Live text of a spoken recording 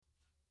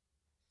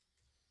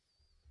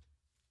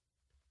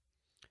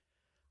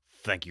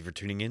Thank you for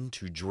tuning in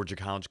to Georgia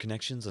College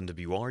Connections on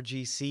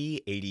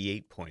WRGC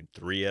 88.3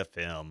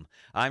 FM.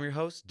 I'm your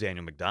host,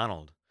 Daniel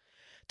McDonald.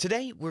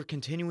 Today, we're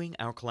continuing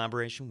our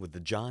collaboration with the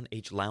John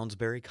H.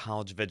 Lounsbury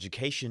College of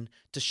Education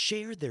to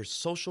share their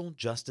social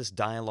justice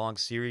dialogue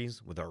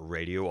series with our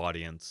radio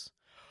audience.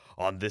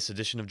 On this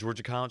edition of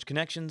Georgia College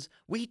Connections,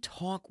 we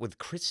talk with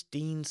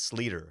Christine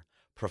Sleeter,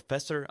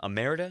 Professor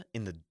Emerita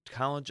in the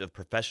College of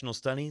Professional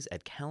Studies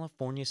at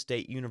California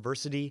State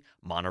University,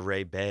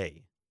 Monterey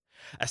Bay.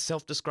 A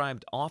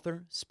self-described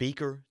author,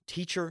 speaker,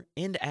 teacher,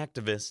 and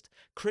activist,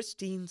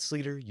 Christine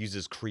Sleeter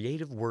uses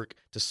creative work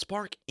to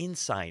spark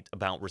insight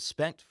about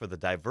respect for the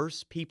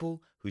diverse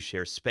people who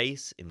share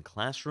space in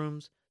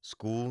classrooms,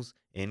 schools,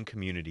 and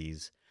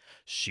communities.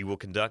 She will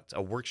conduct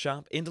a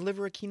workshop and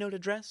deliver a keynote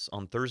address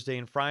on Thursday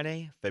and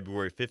Friday,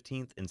 February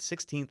 15th and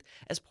 16th,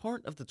 as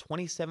part of the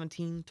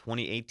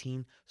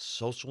 2017-2018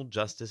 Social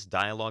Justice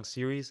Dialogue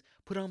Series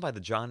put on by the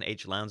John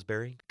H.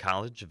 Lounsbury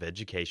College of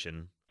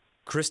Education.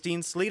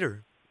 Christine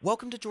Sleeter,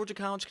 welcome to Georgia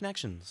College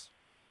Connections.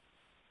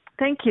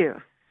 Thank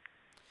you.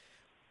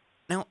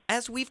 Now,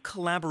 as we've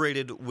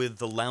collaborated with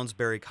the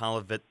Lounsbury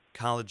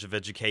College of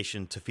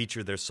Education to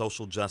feature their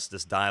Social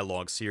Justice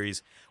Dialogue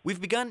series,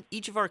 we've begun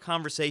each of our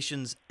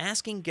conversations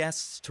asking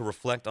guests to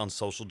reflect on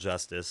social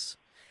justice.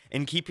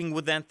 In keeping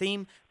with that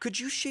theme, could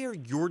you share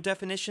your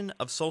definition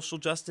of social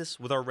justice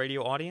with our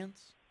radio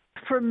audience?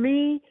 For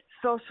me,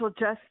 social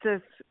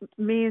justice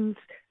means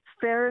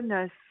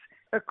fairness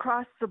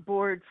across the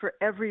board for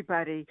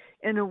everybody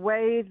in a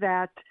way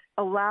that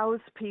allows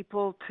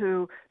people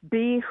to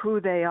be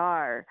who they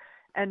are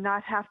and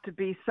not have to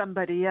be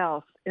somebody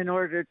else in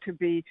order to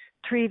be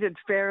treated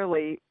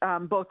fairly,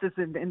 both as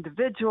an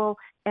individual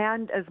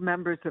and as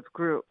members of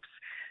groups.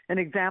 An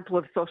example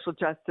of social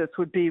justice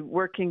would be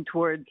working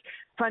towards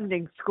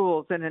funding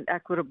schools in an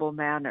equitable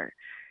manner,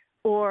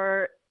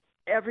 or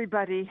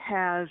everybody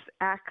has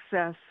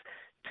access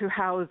to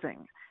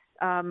housing.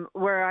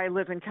 Where I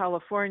live in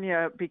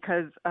California,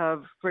 because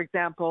of, for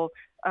example,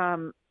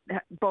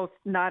 both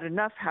not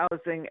enough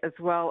housing as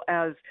well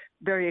as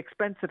very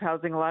expensive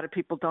housing. A lot of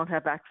people don't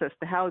have access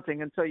to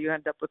housing, and so you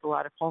end up with a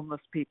lot of homeless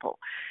people.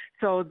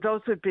 So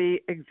those would be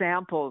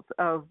examples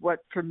of what,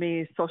 for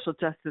me, social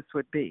justice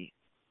would be.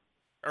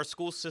 Our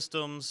school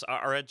systems,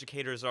 our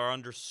educators are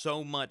under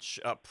so much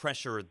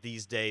pressure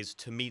these days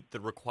to meet the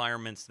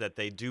requirements that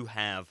they do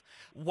have.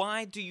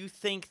 Why do you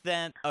think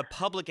that a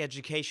public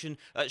education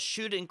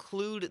should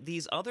include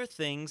these other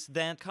things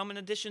that come in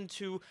addition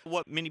to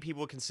what many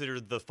people consider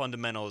the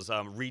fundamentals,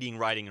 reading,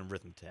 writing, and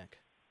arithmetic?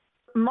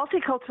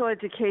 Multicultural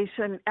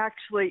education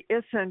actually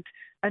isn't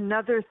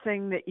another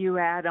thing that you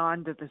add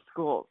on to the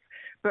schools,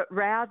 but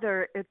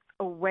rather it's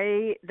a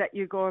way that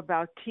you go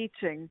about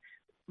teaching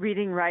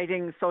reading,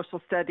 writing,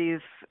 social studies,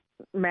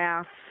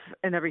 math,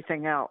 and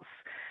everything else.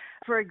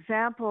 For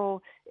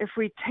example, if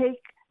we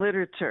take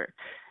literature,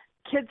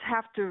 kids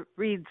have to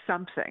read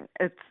something.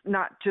 It's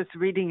not just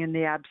reading in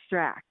the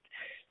abstract.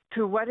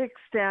 To what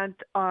extent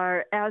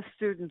as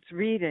students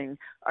reading,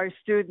 are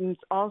students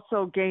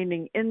also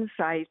gaining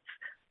insights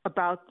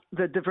about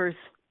the diverse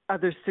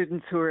other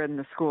students who are in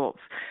the schools?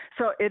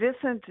 So it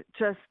isn't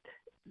just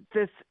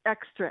this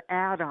extra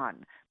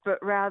add-on, but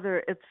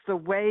rather it's the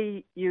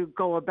way you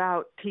go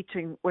about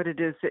teaching what it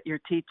is that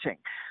you're teaching.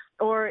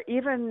 Or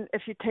even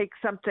if you take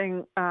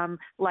something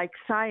like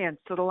science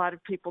that a lot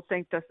of people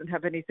think doesn't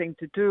have anything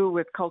to do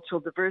with cultural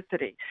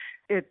diversity.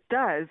 It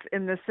does,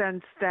 in the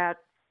sense that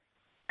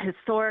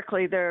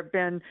historically there have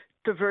been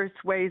diverse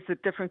ways that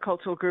different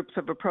cultural groups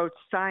have approached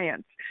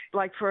science.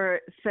 Like for,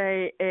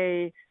 say,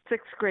 a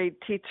sixth grade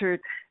teacher,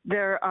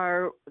 there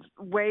are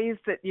ways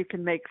that you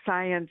can make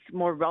science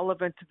more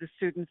relevant to the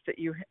students that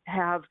you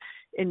have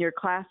in your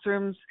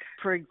classrooms.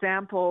 For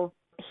example,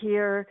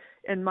 here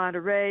in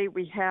Monterey,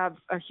 we have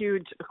a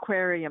huge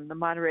aquarium, the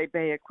Monterey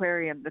Bay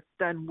Aquarium, that's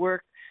done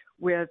work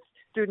with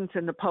students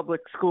in the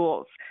public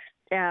schools.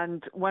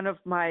 And one of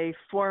my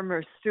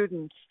former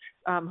students,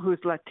 who's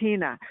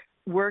Latina,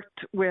 worked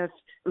with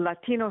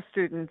Latino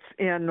students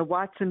in the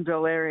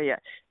Watsonville area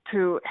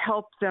to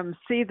help them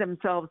see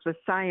themselves as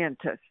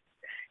scientists.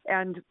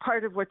 And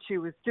part of what she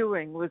was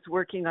doing was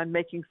working on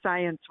making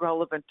science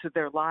relevant to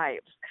their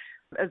lives,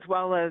 as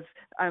well as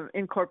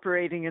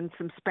incorporating in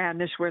some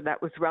Spanish where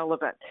that was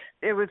relevant.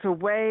 It was a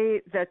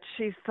way that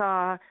she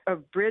saw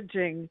of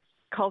bridging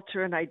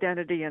culture and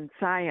identity in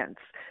science,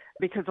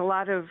 because a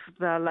lot of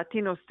the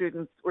Latino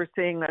students were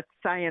saying that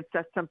science,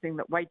 that's something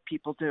that white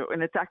people do,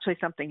 and it's actually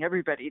something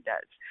everybody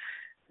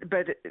does.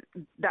 But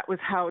that was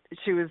how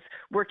she was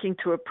working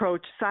to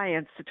approach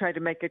science to try to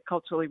make it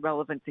culturally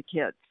relevant to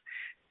kids.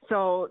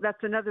 So that's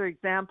another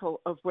example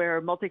of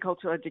where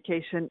multicultural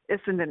education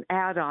isn't an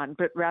add-on,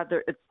 but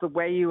rather it's the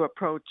way you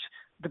approach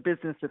the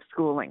business of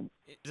schooling.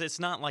 It's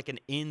not like an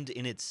end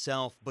in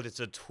itself, but it's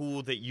a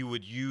tool that you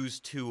would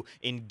use to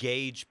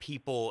engage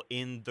people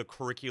in the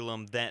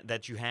curriculum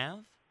that you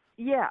have?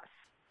 Yes.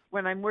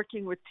 When I'm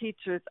working with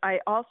teachers, I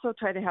also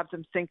try to have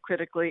them think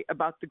critically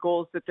about the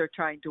goals that they're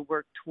trying to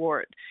work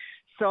toward.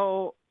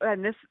 So,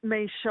 and this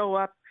may show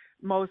up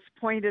most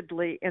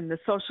pointedly in the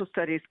social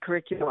studies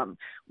curriculum,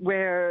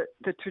 where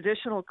the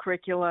traditional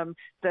curriculum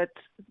that's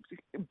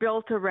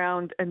built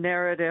around a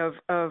narrative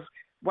of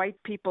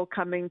white people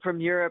coming from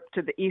Europe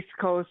to the East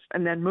Coast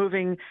and then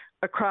moving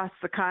across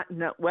the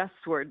continent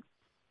westward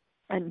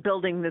and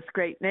building this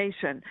great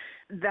nation.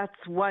 That's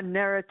one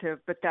narrative,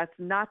 but that's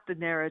not the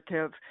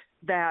narrative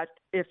that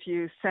if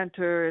you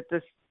center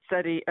the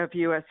study of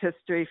U.S.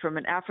 history from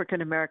an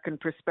African-American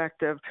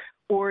perspective,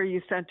 or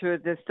you center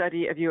the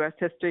study of U.S.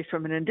 history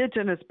from an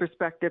indigenous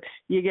perspective,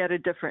 you get a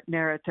different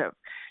narrative.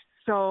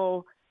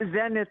 So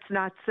then it's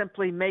not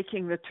simply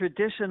making the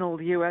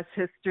traditional U.S.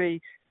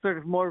 history sort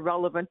of more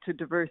relevant to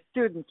diverse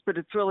students, but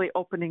it's really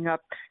opening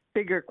up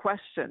bigger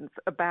questions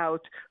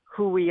about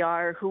who we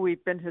are, who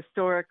we've been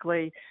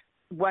historically,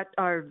 what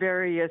our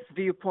various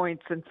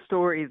viewpoints and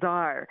stories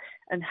are,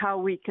 and how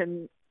we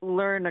can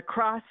learn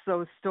across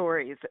those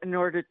stories in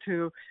order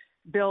to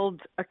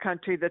build a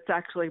country that's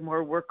actually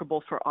more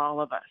workable for all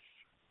of us.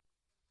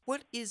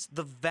 What is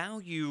the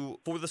value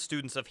for the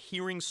students of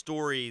hearing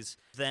stories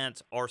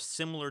that are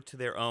similar to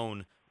their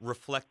own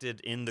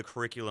reflected in the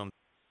curriculum?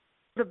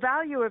 The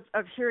value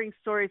of hearing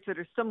stories that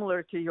are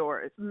similar to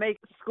yours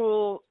makes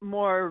school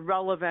more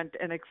relevant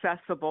and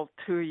accessible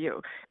to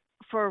you.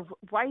 For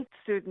white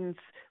students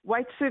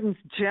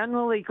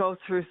generally go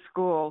through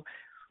school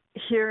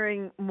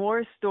hearing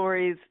more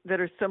stories that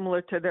are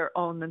similar to their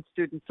own than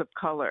students of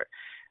color.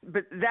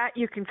 But that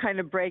you can kind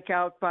of break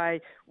out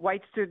by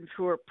white students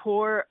who are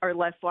poor are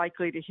less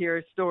likely to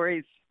hear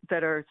stories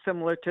that are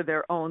similar to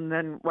their own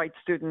than white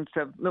students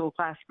of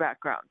middle-class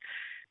background.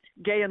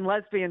 Gay and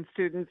lesbian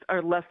students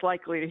are less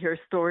likely to hear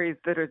stories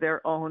that are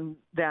their own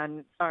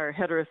than our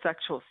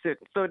heterosexual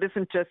students. So it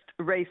isn't just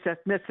race,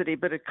 ethnicity,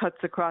 but it cuts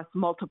across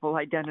multiple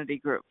identity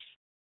groups.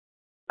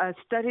 A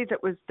study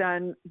that was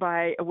done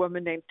by a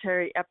woman named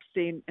Terry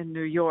Epstein in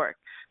New York,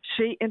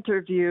 she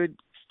interviewed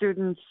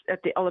students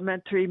at the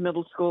elementary,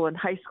 middle school, and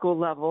high school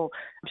level.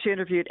 She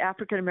interviewed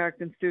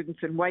African-American students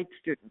and white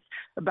students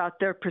about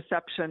their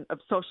perception of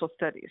social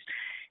studies.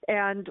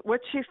 And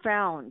what she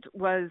found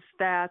was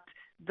that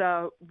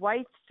the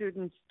white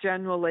students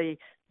generally,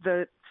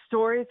 the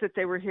stories that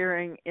they were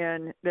hearing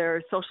in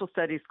their social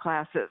studies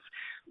classes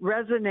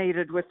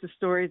resonated with the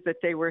stories that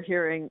they were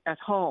hearing at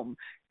home,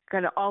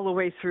 kind of all the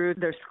way through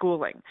their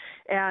schooling.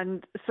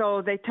 And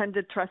so they tend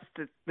to trust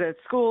the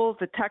schools,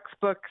 the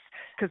textbooks,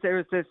 because there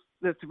was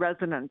this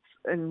resonance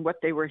in what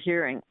they were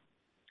hearing.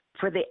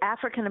 For the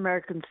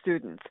African-American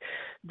students,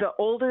 the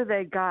older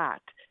they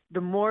got,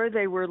 the more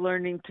they were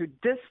learning to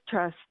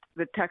distrust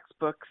the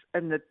textbooks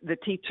and the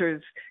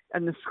teachers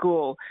and the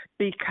school,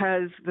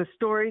 because the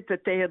stories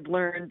that they had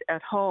learned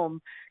at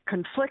home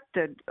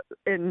conflicted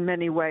in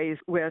many ways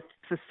with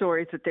the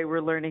stories that they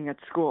were learning at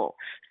school.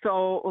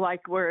 So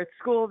like where at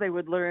school they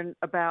would learn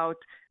about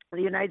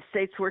the United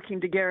States working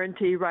to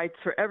guarantee rights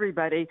for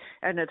everybody,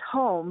 and at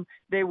home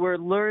they were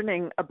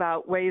learning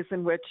about ways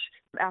in which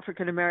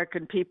African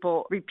American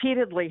people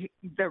repeatedly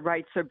their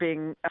rights are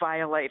being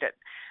violated.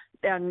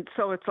 And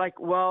so it's like,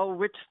 well,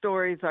 which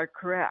stories are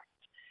correct?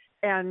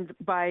 And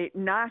by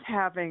not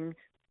having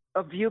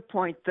a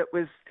viewpoint that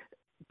was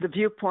the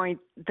viewpoint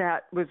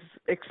that was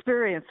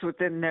experienced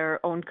within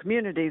their own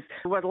communities,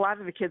 what a lot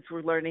of the kids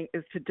were learning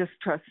is to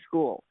distrust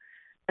school.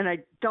 And I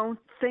don't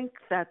think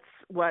that's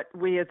what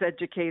we as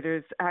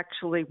educators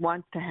actually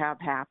want to have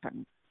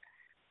happen.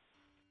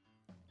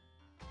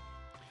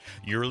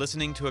 You're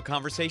listening to a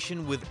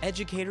conversation with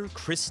educator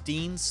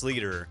Christine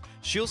Sleeter.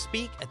 She'll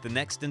speak at the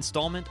next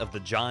installment of the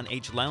John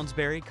H.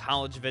 Lounsbury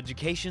College of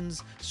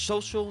Education's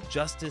Social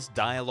Justice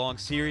Dialogue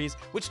Series,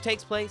 which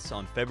takes place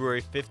on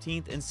February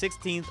 15th and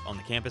 16th on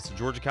the campus of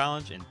Georgia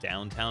College in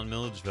downtown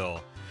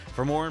Milledgeville.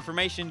 For more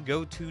information,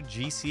 go to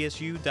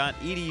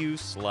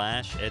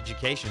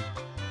gcsu.edu/education.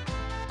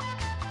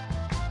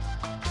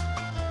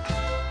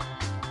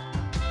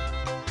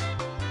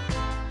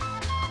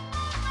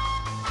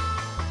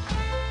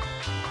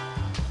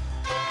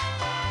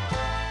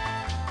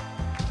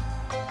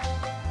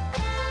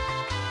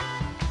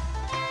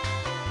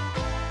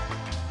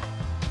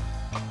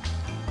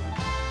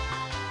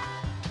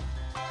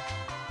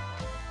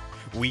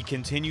 We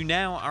continue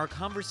now our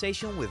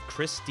conversation with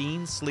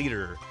Christine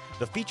Sleeter,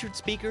 the featured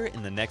speaker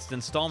in the next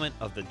installment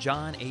of the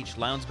John H.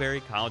 Lounsbury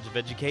College of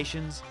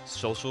Education's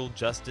Social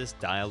Justice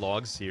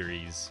Dialogue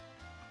Series.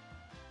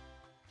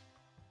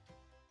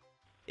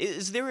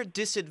 Is there a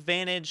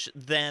disadvantage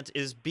that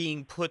is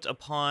being put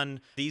upon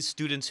these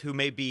students who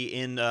may be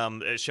in,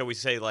 shall we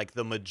say, like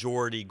the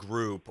majority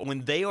group,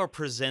 when they are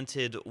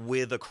presented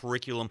with a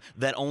curriculum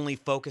that only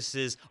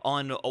focuses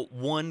on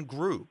one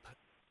group?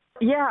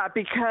 Yeah,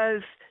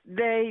 because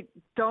they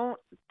don't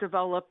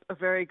develop a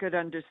very good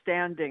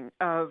understanding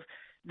of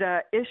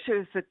the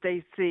issues that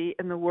they see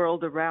in the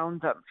world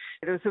around them.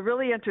 It was a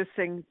really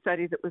interesting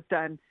study that was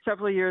done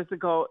several years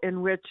ago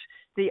in which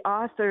the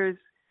authors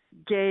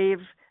gave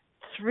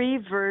 3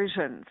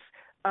 versions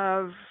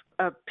of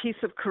a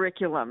piece of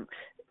curriculum.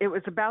 It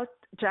was about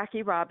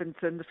Jackie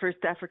Robinson, the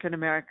first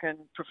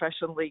African-American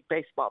professional league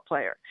baseball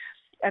player.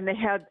 And they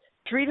had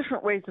three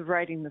different ways of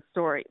writing the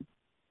story.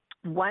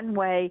 One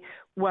way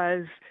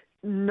was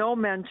no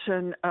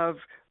mention of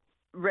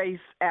race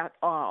at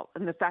all,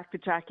 and the fact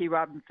that Jackie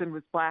Robinson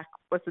was Black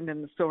wasn't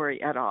in the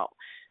story at all.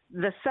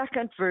 The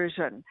second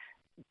version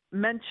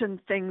mentioned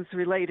things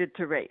related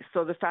to race.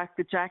 So the fact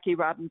that Jackie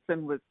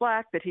Robinson was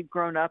Black, that he'd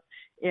grown up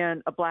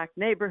in a Black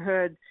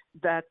neighborhood,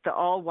 that the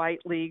all-white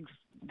leagues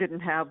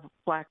didn't have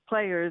Black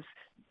players,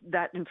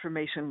 that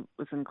information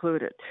was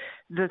included.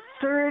 The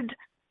third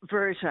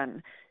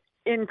version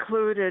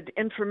included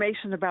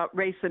information about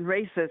race and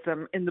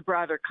racism in the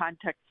broader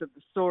context of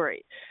the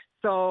story.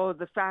 So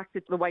the fact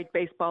that the white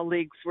baseball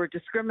leagues were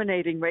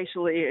discriminating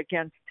racially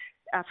against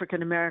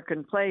African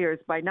American players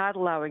by not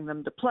allowing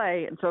them to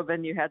play, and so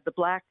then you had the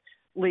Black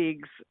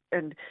leagues,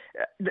 and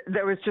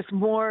there was just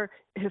more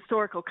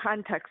historical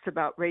context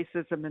about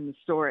racism in the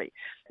story.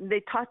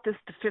 They taught this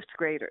to fifth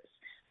graders,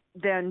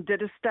 then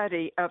did a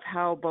study of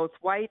how both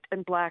white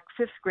and Black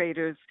fifth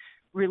graders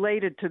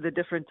related to the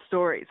different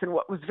stories. And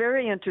what was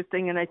very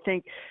interesting, and I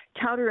think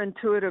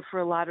counterintuitive for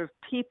a lot of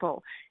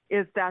people,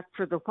 is that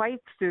for the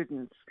white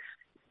students,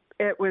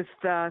 it was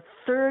the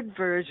third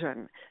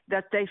version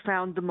that they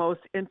found the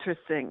most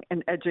interesting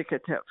and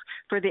educative.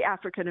 For the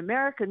African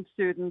American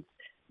students,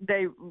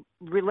 they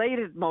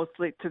related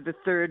mostly to the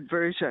third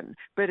version.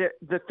 But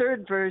the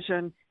third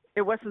version,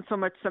 it wasn't so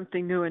much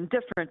something new and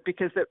different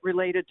because it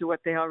related to what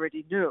they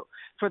already knew.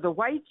 For the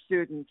white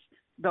students,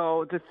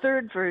 though, the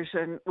third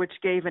version, which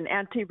gave an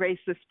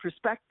anti-racist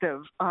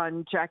perspective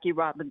on Jackie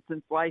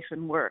Robinson's life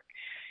and work,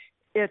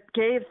 it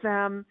gave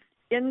them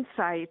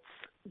insights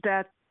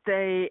that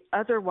they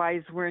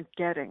otherwise weren't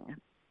getting.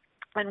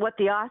 And what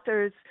the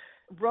authors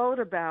wrote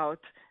about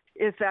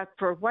is that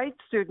for white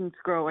students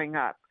growing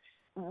up,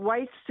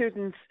 white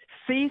students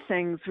see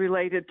things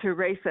related to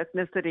race,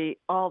 ethnicity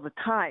all the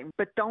time,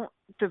 but don't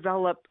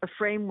develop a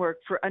framework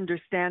for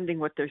understanding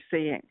what they're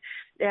seeing.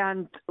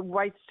 And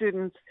white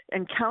students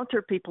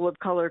encounter people of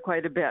color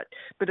quite a bit,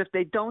 but if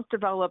they don't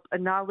develop a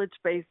knowledge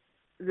base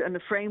and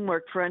a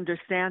framework for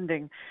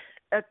understanding,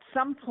 at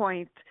some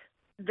point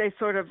they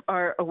sort of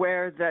are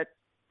aware that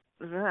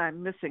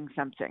I'm missing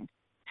something.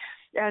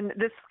 And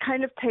this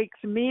kind of takes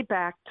me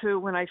back to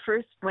when I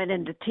first went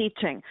into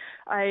teaching.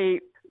 I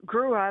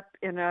grew up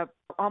in a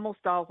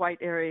almost all white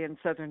area in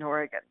Southern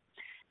Oregon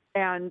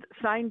and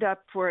signed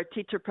up for a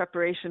teacher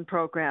preparation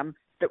program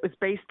that was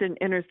based in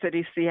inner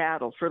city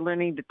Seattle for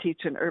learning to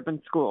teach in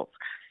urban schools.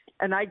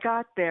 And I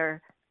got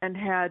there and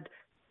had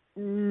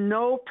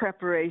no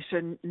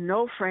preparation,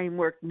 no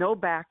framework, no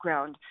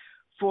background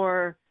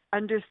for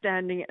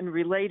understanding and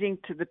relating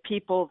to the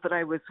people that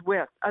I was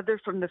with, other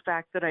from the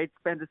fact that I'd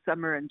spent a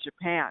summer in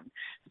Japan.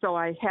 So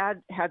I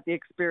had the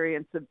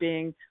experience of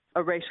being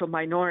a racial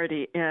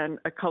minority in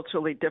a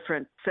culturally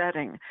different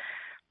setting.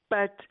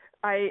 But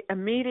I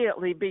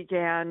immediately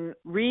began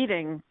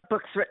reading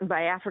books written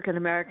by African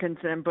Americans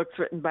and books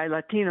written by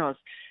Latinos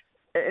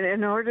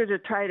in order to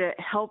try to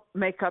help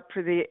make up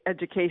for the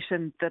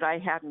education that I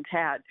hadn't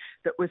had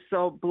that was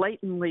so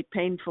blatantly,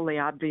 painfully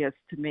obvious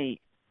to me.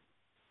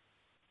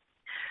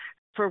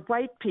 For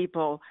white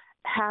people,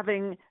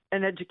 having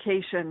an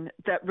education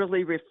that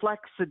really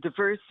reflects the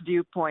diverse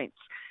viewpoints,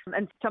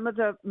 and some of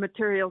the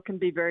material can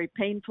be very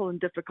painful and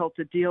difficult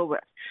to deal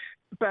with.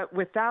 But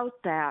without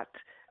that,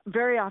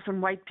 very often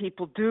white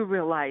people do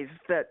realize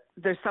that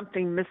there's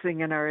something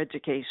missing in our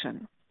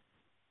education.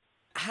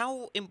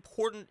 How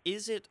important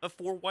is it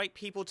for white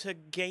people to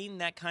gain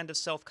that kind of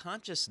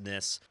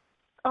self-consciousness?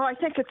 Oh, I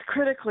think it's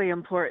critically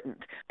important.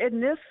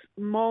 In this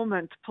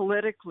moment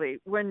politically,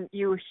 when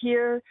you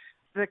hear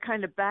the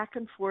kind of back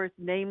and forth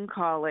name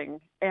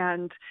calling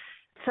and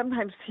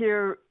sometimes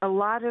hear a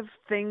lot of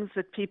things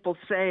that people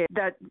say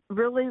that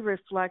really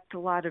reflect a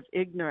lot of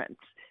ignorance,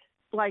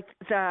 like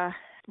the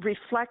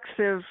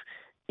reflexive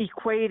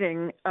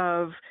equating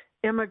of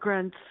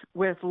immigrants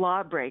with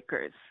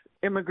lawbreakers,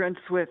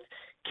 immigrants with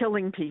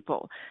killing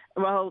people.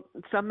 Well,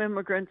 some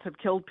immigrants have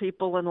killed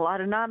people and a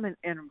lot of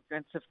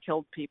non-immigrants have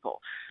killed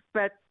people.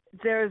 But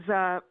there's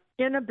a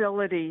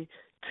inability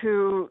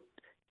to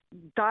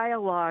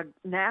dialogue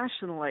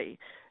nationally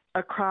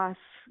across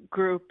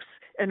groups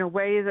in a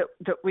way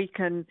that we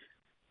can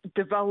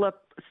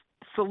develop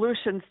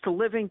solutions to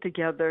living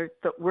together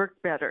that work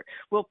better.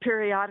 We'll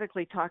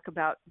periodically talk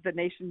about the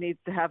nation needs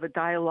to have a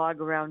dialogue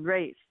around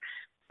race,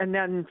 and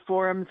then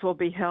forums will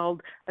be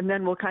held, and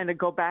then we'll kind of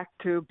go back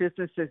to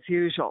business as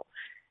usual.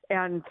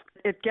 And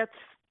it gets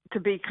to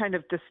be kind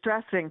of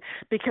distressing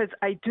because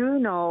I do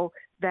know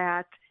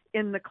that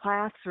in the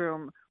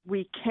classroom,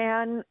 we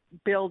can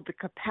build the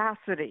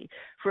capacity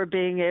for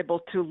being able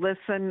to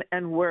listen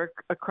and work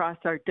across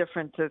our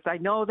differences. I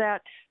know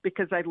that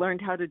because I learned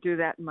how to do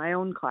that in my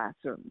own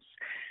classrooms.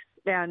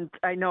 And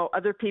I know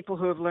other people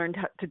who have learned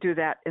how to do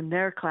that in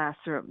their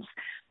classrooms.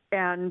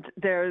 And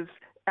there's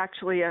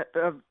actually a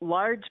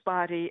large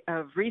body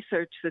of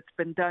research that's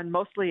been done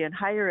mostly in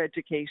higher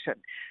education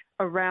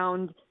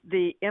around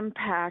the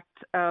impact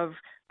of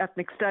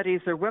ethnic studies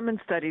or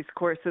women's studies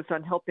courses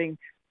on helping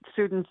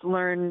students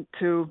learn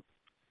to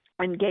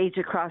engage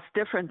across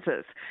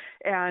differences.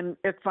 And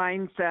it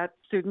finds that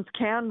students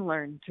can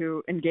learn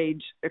to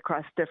engage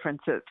across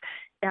differences.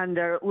 And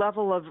their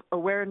level of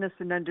awareness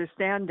and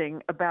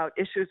understanding about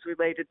issues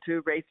related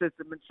to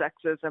racism and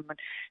sexism,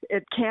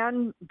 it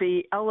can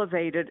be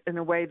elevated in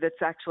a way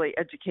that's actually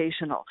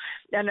educational.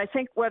 And I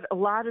think what a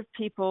lot of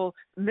people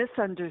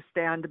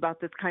misunderstand about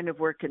this kind of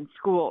work in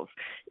schools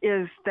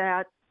is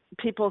that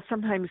people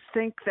sometimes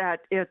think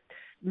that it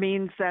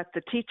means that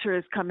the teacher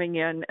is coming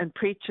in and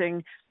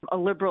preaching a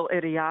liberal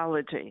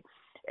ideology,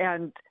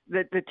 and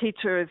that the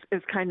teacher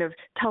is kind of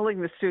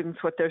telling the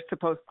students what they're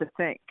supposed to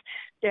think.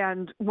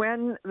 And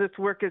when this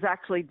work is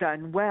actually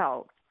done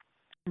well,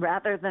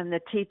 rather than the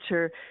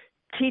teacher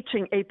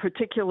teaching a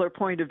particular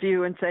point of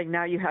view and saying,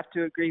 now you have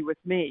to agree with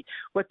me,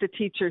 what the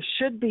teacher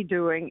should be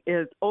doing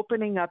is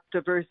opening up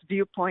diverse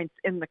viewpoints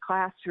in the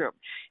classroom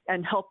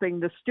and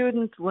helping the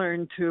students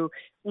learn to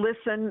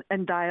listen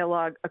and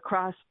dialogue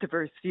across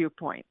diverse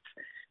viewpoints.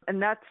 And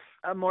that's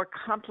a more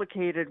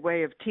complicated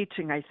way of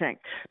teaching, I think,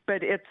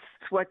 but it's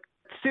what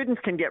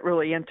students can get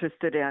really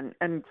interested in,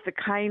 and the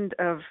kind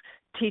of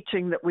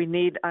teaching that we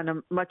need on a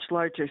much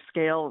larger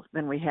scale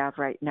than we have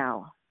right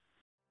now.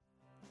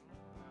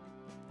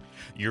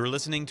 You're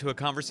listening to a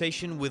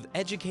conversation with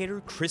educator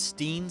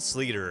Christine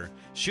Sleeter.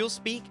 She'll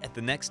speak at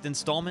the next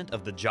installment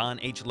of the John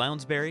H.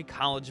 Lounsbury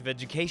College of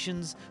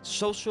Education's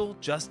Social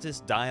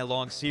Justice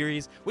Dialogue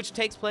Series, which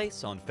takes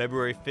place on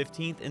February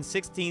 15th and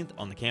 16th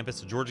on the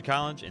campus of Georgia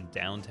College in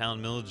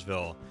downtown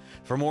Milledgeville.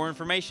 For more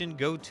information,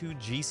 go to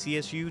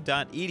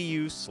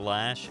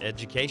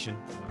gcsu.edu/education.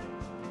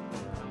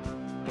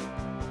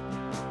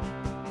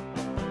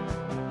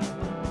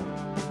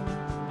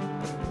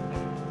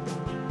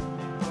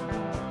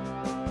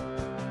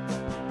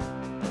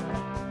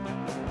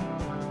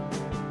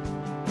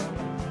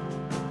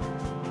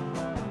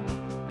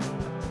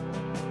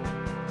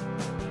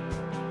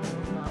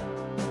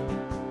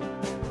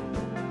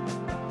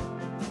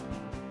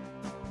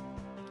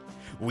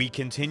 We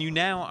continue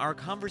now our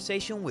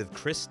conversation with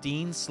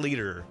Christine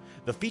Sleeter,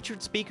 the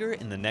featured speaker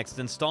in the next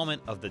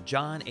installment of the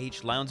John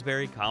H.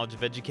 Lounsbury College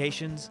of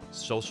Education's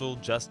Social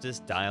Justice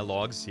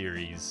Dialogue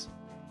Series.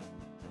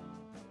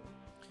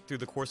 Through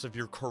the course of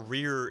your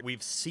career,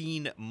 we've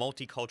seen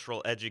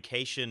multicultural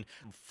education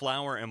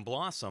flower and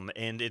blossom,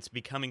 and it's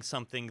becoming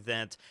something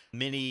that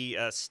many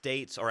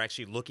states are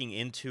actually looking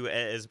into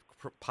as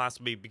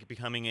possibly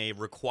becoming a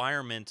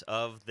requirement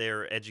of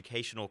their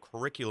educational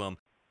curriculum.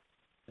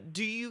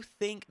 Do you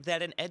think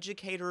that an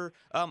educator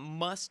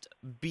must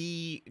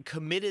be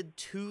committed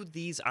to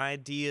these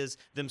ideas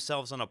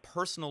themselves on a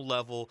personal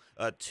level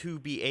to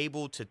be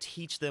able to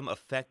teach them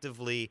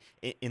effectively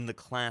in the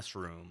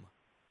classroom?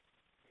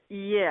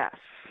 Yes.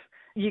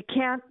 You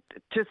can't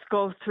just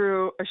go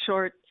through a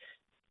short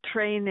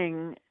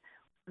training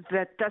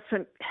that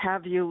doesn't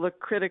have you look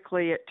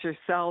critically at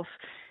yourself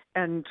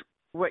and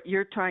what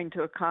you're trying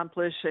to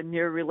accomplish in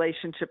your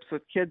relationships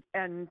with kids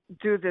and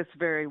do this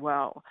very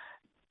well.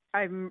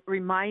 I'm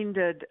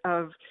reminded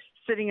of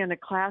sitting in a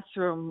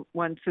classroom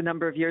once a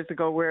number of years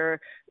ago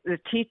where the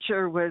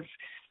teacher was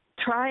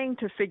trying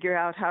to figure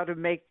out how to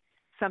make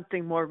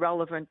something more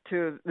relevant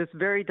to this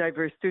very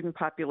diverse student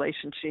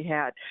population she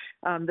had.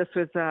 This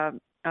was a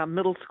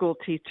middle school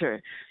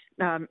teacher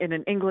in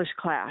an English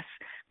class,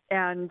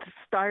 and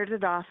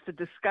started off the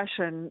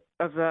discussion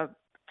of a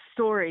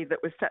story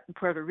that was set in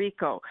Puerto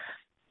Rico.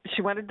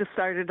 She wanted to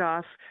start it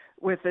off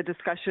with a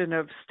discussion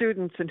of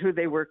students and who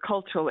they were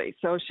culturally.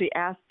 So she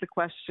asked the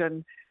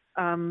question,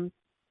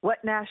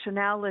 what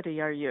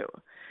nationality are you?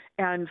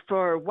 And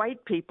for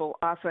white people,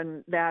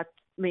 often that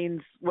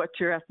means what's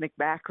your ethnic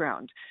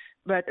background.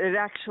 But it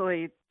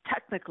actually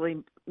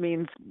technically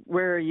means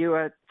where are you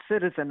a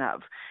citizen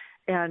of?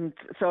 And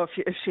so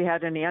if she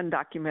had any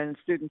undocumented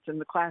students in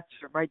the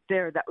classroom right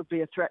there, that would be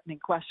a threatening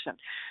question.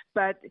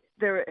 But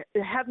there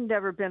hadn't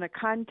ever been a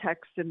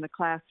context in the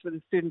class for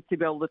the students to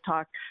be able to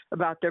talk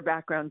about their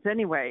backgrounds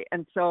anyway.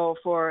 And so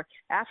for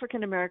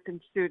African American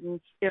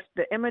students, if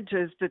the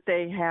images that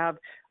they have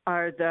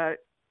are the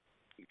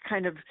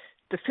kind of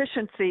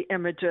deficiency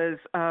images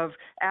of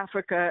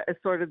Africa as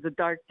sort of the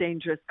dark,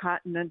 dangerous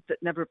continent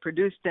that never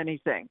produced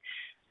anything,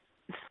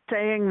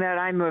 saying that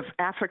I'm of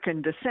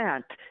African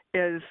descent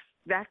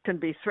that can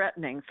be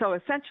threatening. So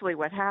essentially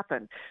what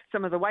happened,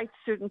 some of the white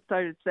students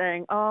started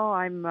saying, oh,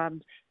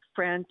 I'm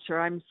French or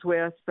I'm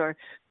Swiss, or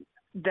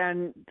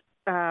then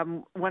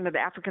one of the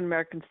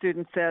African-American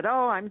students said,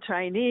 oh, I'm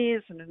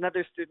Chinese, and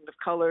another student of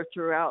color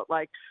threw out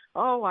like,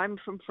 oh, I'm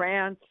from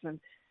France, and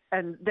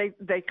they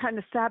kind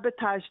of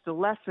sabotaged the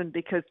lesson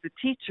because the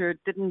teacher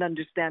didn't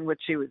understand what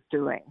she was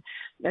doing.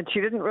 And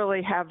she didn't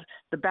really have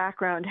the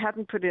background,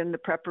 hadn't put in the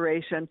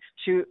preparation.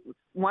 She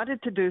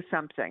wanted to do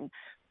something,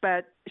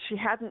 but she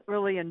hadn't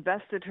really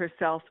invested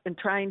herself in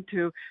trying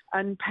to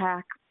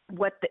unpack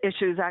what the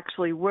issues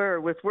actually were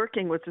with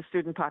working with the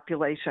student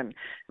population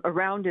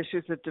around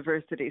issues of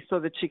diversity so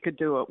that she could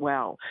do it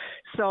well.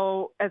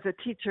 So as a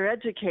teacher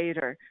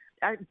educator,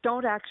 I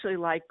don't actually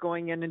like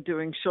going in and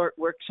doing short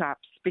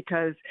workshops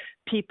because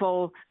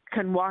people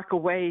can walk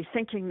away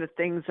thinking that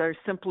things are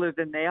simpler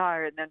than they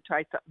are and then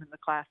try something in the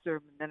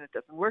classroom and then it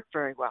doesn't work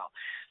very well.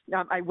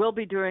 I will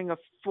be doing a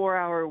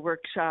 4-hour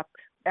workshop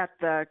at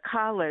the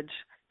college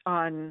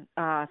on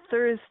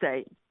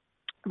Thursday,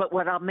 but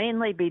what I'll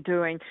mainly be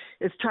doing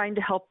is trying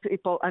to help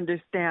people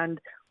understand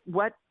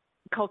what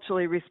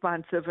culturally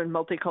responsive and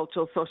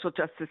multicultural social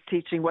justice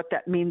teaching, what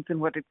that means and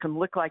what it can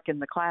look like in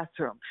the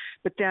classroom.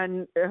 But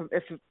then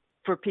if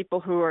for people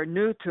who are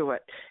new to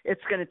it,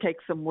 it's going to take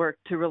some work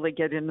to really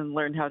get in and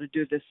learn how to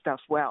do this stuff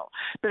well.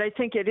 But I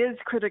think it is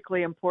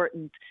critically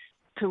important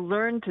to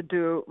learn to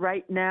do.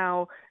 Right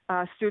now,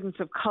 students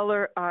of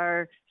color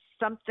are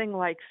something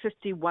like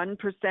 51%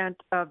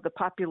 of the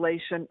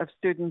population of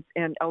students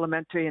in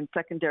elementary and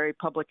secondary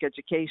public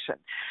education.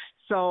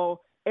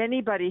 So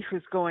anybody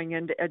who's going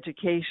into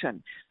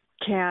education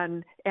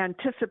can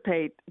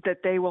anticipate that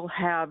they will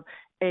have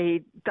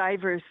a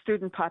diverse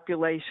student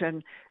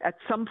population at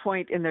some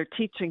point in their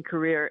teaching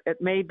career.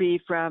 It may be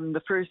from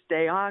the first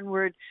day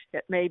onward,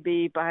 it may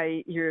be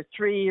by year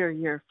 3 or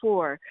year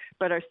 4,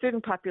 but our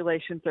student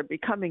populations are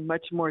becoming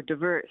much more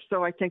diverse.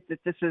 So I think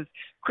that this is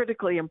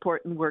critically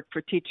important work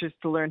for teachers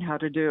to learn how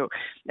to do.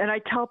 And I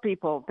tell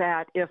people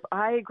that if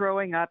I,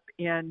 growing up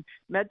in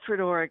Medford,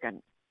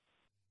 Oregon,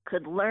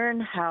 could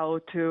learn how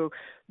to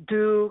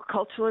do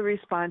culturally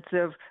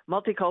responsive,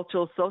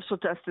 multicultural, social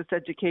justice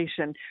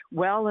education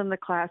well in the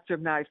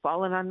classroom. Now, I've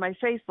fallen on my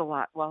face a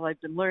lot while I've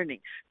been learning,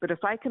 but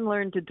if I can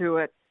learn to do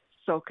it,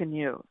 so can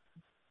you.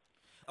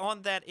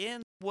 On that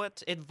end,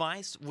 what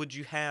advice would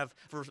you have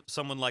for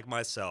someone like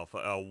myself,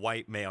 a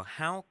white male?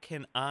 How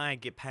can I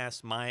get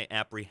past my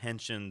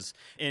apprehensions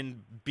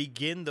and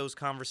begin those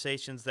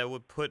conversations that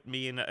would put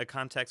me in a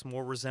context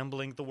more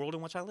resembling the world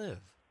in which I live?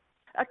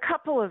 A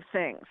couple of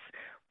things.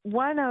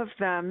 One of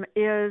them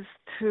is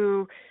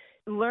to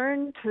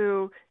learn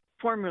to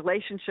form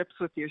relationships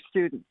with your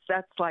students.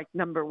 That's like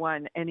number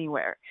one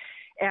anywhere.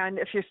 And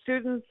if your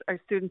students are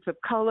students of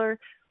color,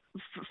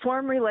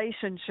 form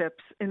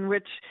relationships in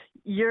which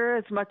you're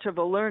as much of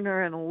a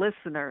learner and a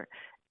listener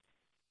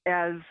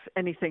as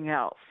anything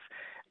else.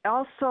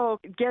 Also,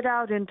 get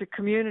out into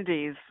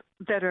communities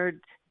that are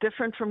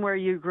different from where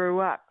you grew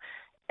up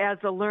as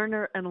a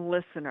learner and a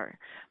listener.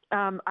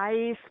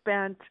 I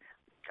spent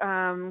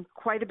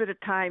quite a bit of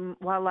time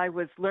while I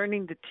was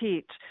learning to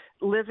teach,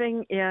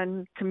 living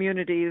in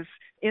communities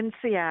in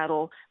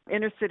Seattle,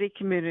 inner city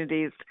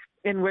communities,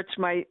 in which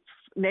my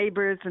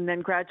neighbors and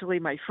then gradually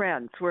my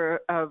friends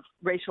were of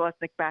racial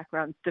ethnic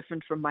backgrounds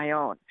different from my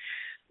own.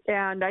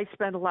 And I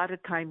spent a lot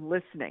of time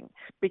listening,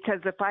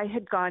 because if I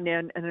had gone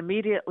in and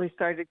immediately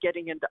started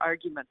getting into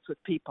arguments with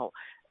people,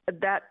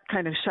 that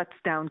kind of shuts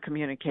down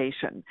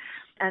communication.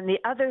 And the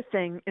other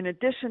thing, in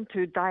addition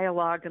to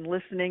dialogue and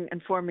listening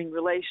and forming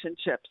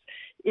relationships,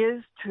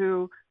 is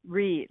to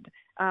read.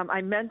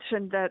 I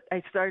mentioned that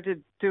I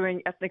started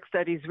doing ethnic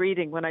studies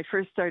reading when I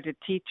first started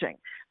teaching,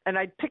 and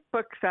I'd pick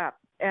books up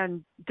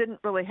and didn't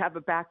really have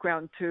a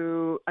background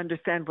to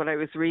understand what I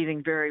was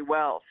reading very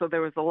well. So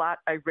there was a lot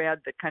I read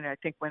that kind of, I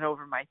think, went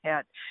over my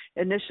head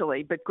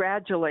initially. But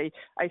gradually,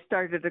 I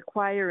started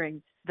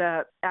acquiring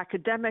the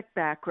academic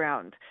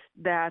background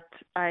that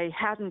I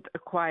hadn't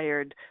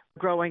acquired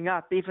growing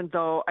up. Even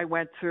though I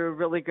went through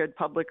really good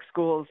public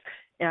schools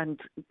and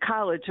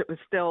college, it was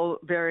still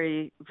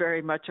very,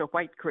 very much a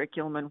white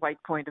curriculum and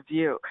white point of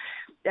view.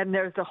 And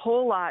there's a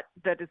whole lot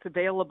that is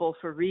available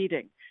for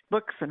reading,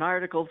 books and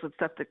articles and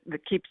stuff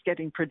that keeps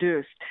getting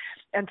produced.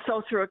 And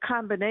so through a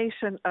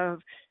combination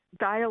of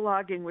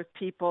dialoguing with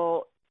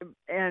people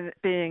and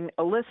being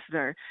a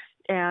listener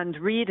and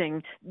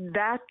reading,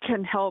 that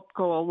can help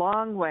go a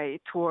long way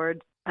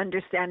toward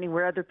understanding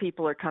where other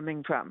people are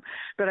coming from.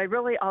 But I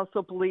really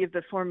also believe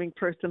that forming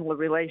personal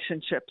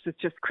relationships is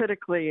just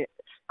critically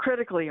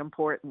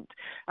important,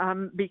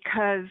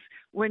 because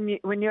when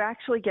you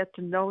actually get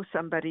to know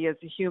somebody as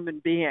a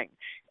human being,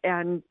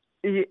 and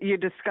you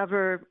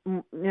discover,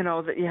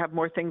 that you have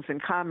more things in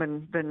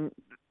common than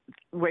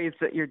ways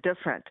that you're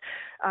different,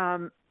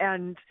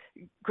 and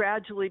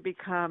gradually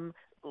become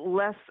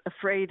less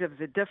afraid of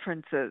the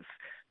differences,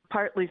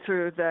 partly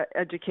through the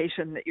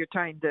education that you're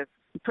trying to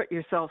put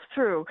yourself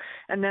through,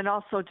 and then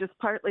also just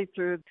partly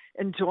through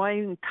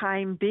enjoying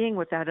time being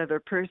with that other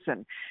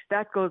person.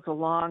 That goes a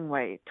long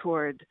way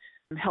toward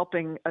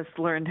helping us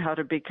learn how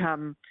to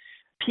become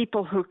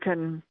people who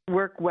can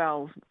work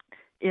well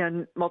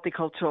in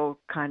multicultural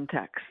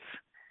contexts.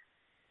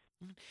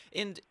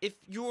 And if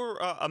you're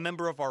a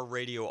member of our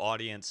radio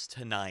audience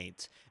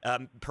tonight,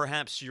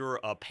 perhaps you're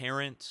a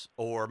parent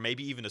or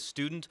maybe even a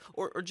student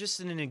or just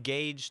an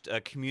engaged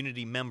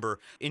community member,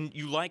 and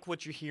you like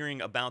what you're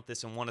hearing about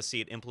this and want to see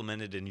it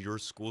implemented in your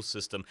school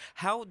system,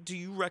 how do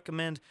you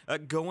recommend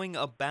going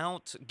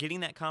about getting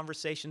that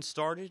conversation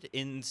started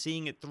and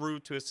seeing it through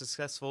to a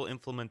successful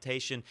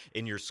implementation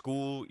in your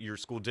school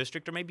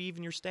district, or maybe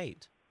even your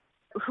state?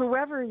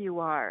 Whoever you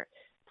are,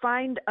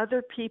 find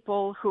other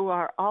people who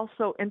are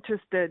also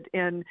interested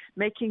in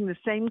making the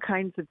same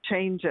kinds of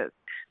changes,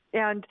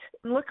 and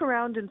look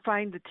around and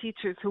find the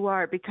teachers who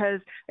are, because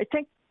I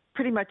think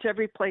pretty much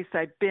every place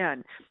I've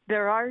been,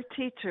 there are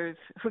teachers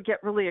who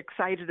get really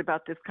excited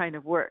about this kind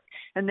of work,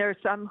 and there are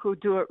some who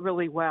do it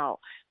really well.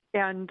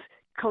 And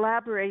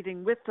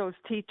collaborating with those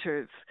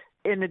teachers,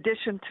 in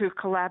addition to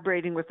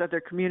collaborating with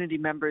other community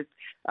members,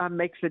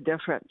 makes a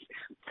difference.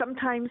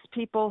 Sometimes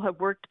people have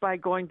worked by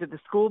going to the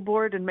school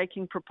board and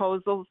making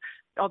proposals,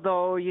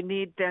 although you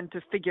need then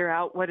to figure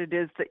out what it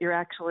is that you're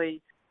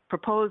actually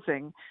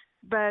proposing.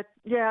 But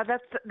yeah,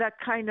 that's that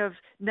kind of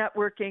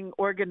networking,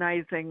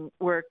 organizing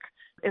work.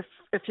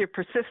 If you're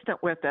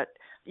persistent with it,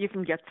 you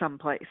can get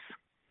someplace.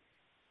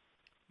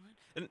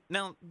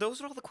 Now, those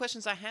are all the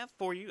questions I have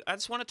for you. I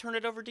just want to turn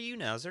it over to you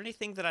now. Is there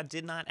anything that I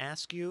did not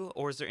ask you,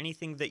 or is there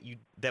anything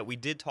that we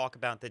did talk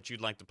about that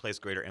you'd like to place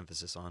greater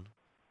emphasis on?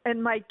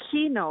 In my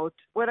keynote,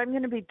 what I'm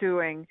going to be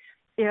doing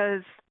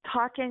is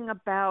talking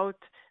about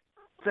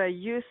the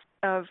use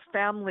of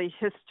family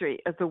history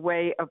as a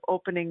way of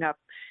opening up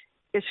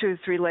issues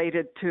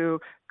related to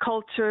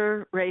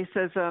culture,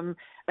 racism,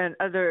 and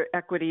other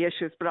equity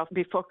issues, but I'll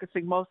be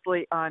focusing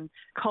mostly on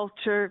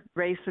culture,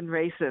 race, and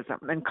racism,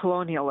 and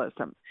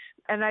colonialism.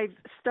 And I've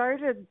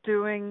started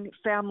doing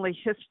family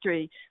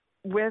history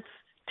with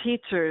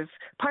teachers,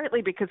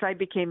 partly because I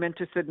became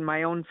interested in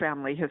my own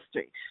family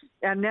history.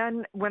 And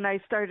then when I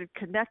started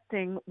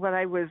connecting what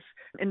I was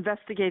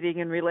investigating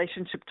in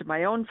relationship to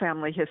my own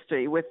family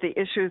history with the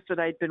issues that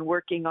I'd been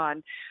working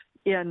on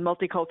in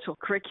multicultural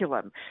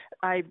curriculum,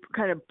 I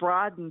kind of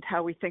broadened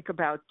how we think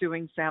about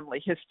doing family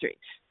history.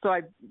 So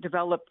I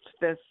developed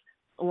this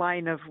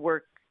line of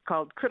work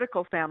called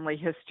critical family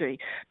history.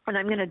 And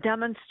I'm going to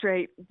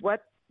demonstrate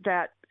what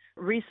that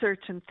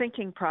research and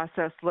thinking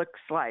process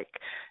looks like.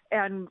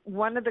 And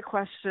one of the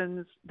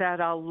questions that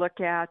I'll look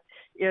at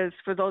is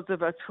for those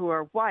of us who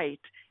are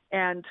white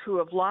and who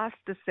have lost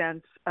a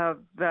sense of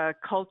the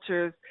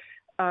cultures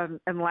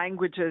and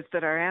languages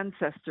that our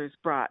ancestors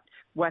brought,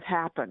 what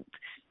happened?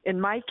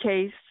 In my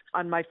case,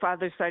 on my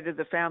father's side of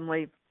the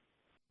family,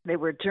 they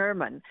were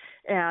German.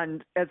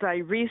 And as I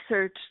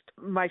researched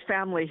my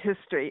family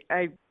history,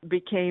 I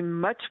became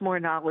much more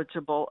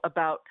knowledgeable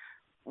about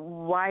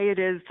why it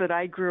is that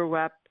I grew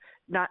up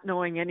not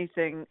knowing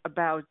anything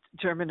about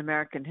German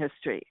American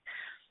history.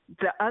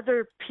 The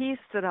other piece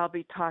that I'll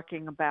be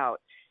talking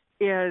about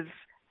is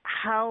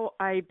how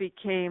I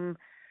became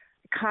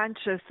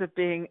conscious of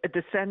being a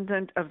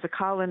descendant of the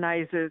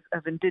colonizers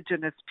of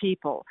indigenous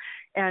people,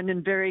 and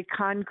in very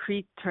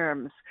concrete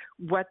terms,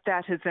 what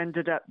that has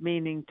ended up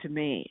meaning to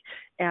me,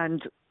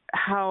 and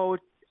how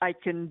I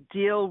can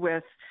deal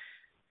with,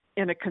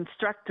 in a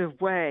constructive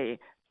way,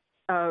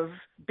 of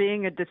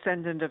being a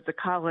descendant of the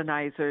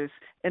colonizers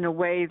in a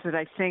way that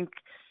I think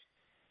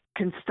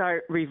can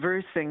start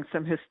reversing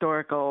some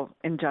historical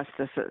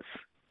injustices.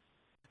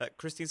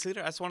 Christine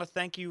Sleeter, I just want to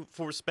thank you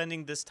for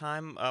spending this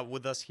time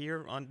with us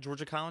here on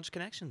Georgia College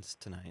Connections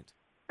tonight.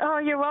 Oh,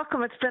 you're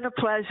welcome. It's been a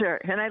pleasure.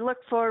 And I look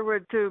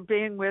forward to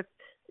being with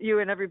you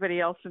and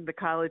everybody else in the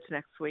college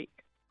next week.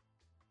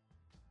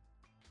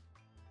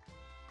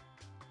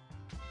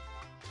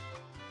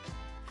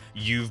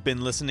 You've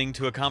been listening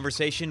to a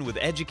conversation with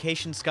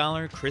education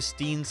scholar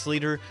Christine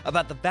Sleeter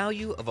about the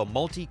value of a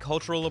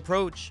multicultural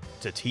approach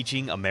to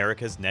teaching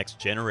America's next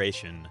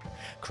generation.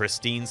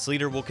 Christine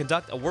Sleeter will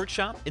conduct a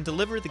workshop and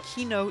deliver the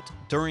keynote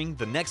during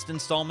the next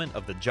installment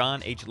of the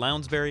John H.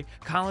 Lounsbury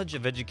College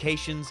of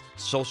Education's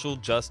Social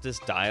Justice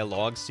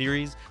Dialogue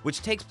Series,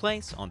 which takes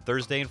place on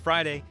Thursday and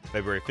Friday,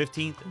 February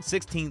 15th and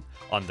 16th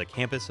on the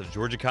campus of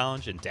Georgia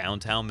College in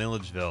downtown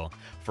Milledgeville.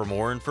 For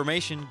more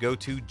information, go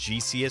to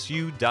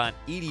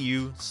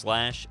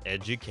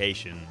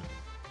gcsu.edu/education.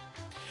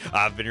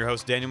 I've been your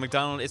host, Daniel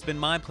McDonald. It's been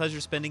my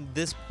pleasure spending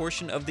this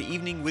portion of the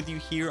evening with you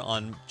here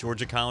on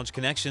Georgia College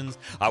Connections.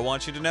 I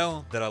want you to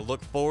know that I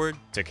look forward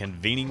to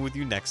convening with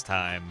you next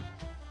time.